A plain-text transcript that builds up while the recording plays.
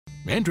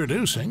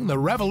Introducing the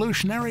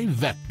revolutionary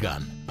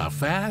VetGun, a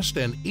fast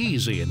and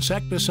easy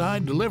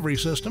insecticide delivery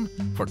system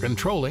for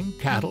controlling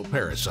cattle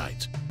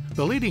parasites.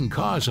 The leading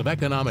cause of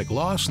economic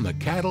loss in the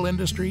cattle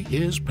industry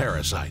is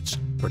parasites,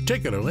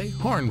 particularly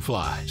horn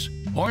flies.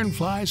 Horn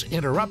flies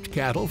interrupt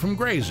cattle from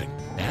grazing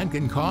and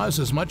can cause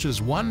as much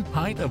as 1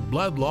 pint of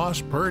blood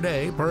loss per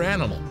day per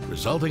animal,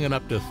 resulting in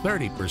up to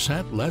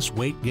 30% less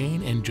weight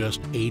gain in just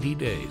 80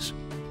 days.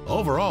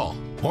 Overall,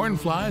 horn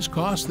flies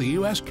cost the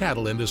U.S.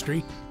 cattle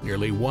industry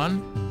nearly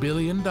 $1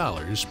 billion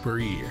per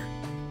year.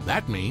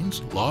 That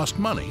means lost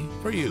money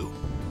for you.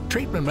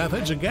 Treatment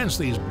methods against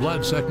these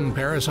blood-sucking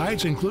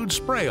parasites include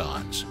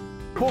spray-ons,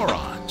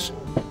 pour-ons,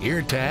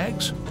 ear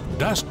tags,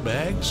 dust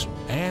bags,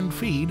 and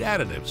feed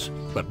additives.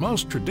 But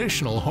most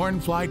traditional horn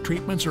fly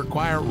treatments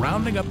require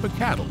rounding up the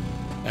cattle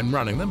and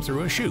running them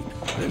through a chute.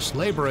 This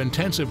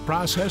labor-intensive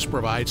process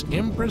provides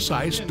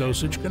imprecise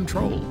dosage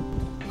control,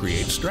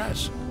 creates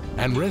stress,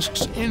 and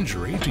risks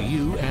injury to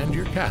you and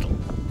your cattle.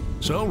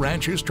 So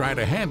ranchers try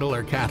to handle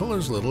their cattle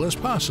as little as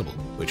possible,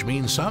 which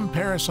means some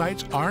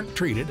parasites aren't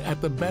treated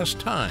at the best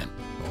time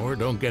or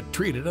don't get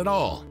treated at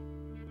all.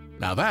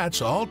 Now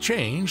that's all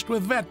changed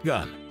with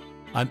VetGun,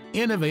 an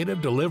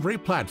innovative delivery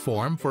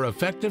platform for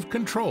effective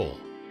control,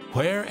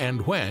 where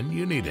and when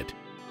you need it.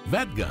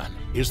 VetGun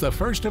is the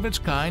first of its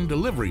kind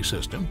delivery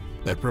system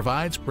that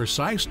provides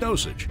precise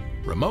dosage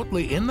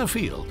remotely in the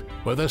field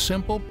with a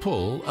simple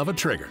pull of a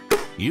trigger.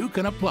 You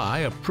can apply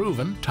a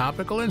proven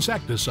topical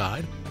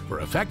insecticide for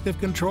effective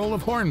control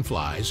of horn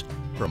flies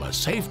from a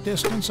safe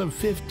distance of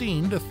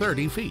 15 to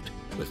 30 feet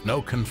with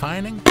no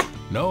confining,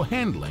 no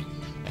handling,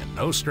 and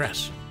no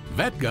stress.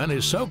 VetGun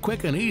is so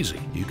quick and easy,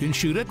 you can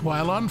shoot it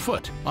while on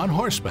foot, on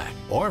horseback,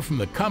 or from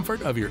the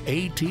comfort of your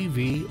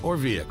ATV or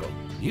vehicle.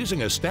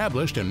 Using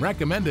established and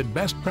recommended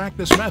best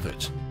practice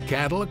methods,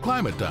 cattle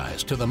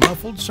acclimatize to the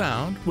muffled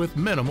sound with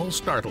minimal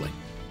startling.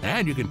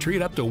 And you can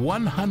treat up to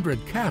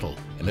 100 cattle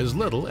in as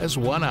little as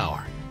 1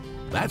 hour.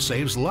 That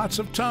saves lots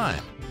of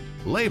time,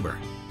 labor,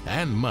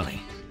 and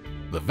money.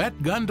 The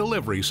VetGun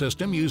delivery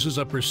system uses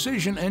a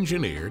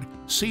precision-engineered,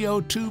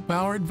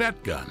 CO2-powered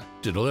VetGun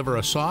to deliver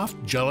a soft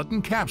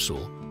gelatin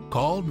capsule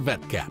called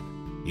VetCap.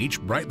 Each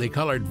brightly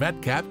colored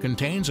VetCap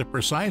contains a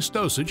precise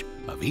dosage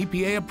of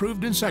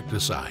EPA-approved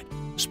insecticide,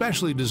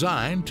 specially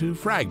designed to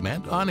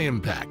fragment on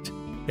impact.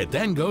 It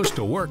then goes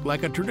to work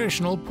like a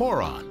traditional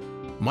pour-on,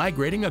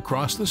 migrating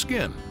across the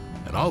skin,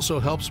 and also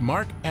helps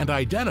mark and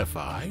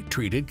identify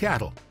treated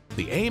cattle.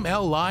 The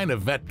AIM-L line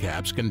of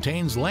VetCaps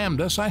contains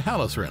lambda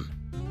cyhalothrin,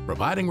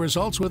 providing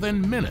results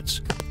within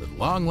minutes with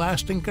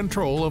long-lasting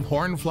control of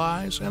horn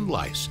flies and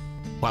lice.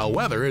 While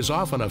weather is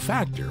often a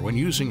factor when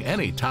using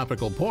any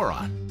topical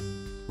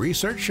pour-on,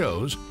 research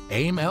shows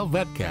AIM-L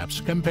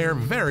VetCaps compare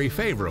very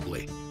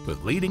favorably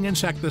with leading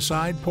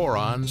insecticide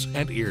pour-ons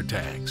and ear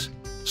tags.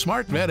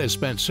 SmartVet has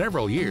spent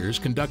several years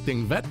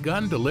conducting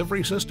VetGun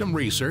delivery system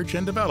research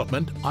and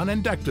development on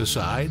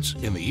insecticides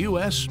in the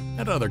U.S.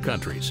 and other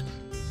countries.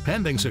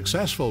 Pending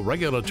successful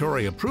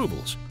regulatory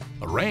approvals,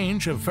 a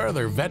range of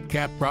further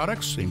VetCap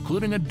products,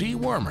 including a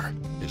dewormer,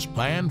 is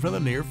planned for the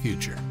near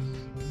future.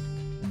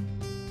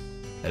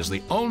 As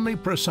the only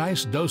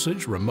precise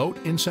dosage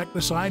remote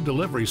insecticide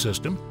delivery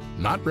system,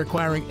 not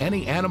requiring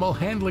any animal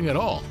handling at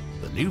all,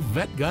 the new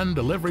VetGun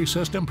delivery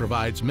system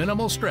provides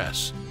minimal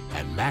stress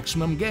and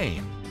maximum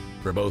gain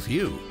for both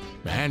you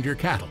and your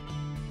cattle.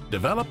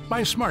 Developed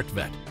by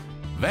SmartVet,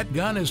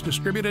 VetGun is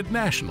distributed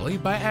nationally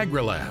by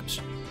AgriLabs,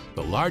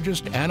 the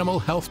largest animal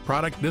health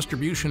product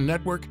distribution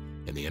network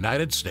in the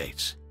United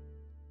States.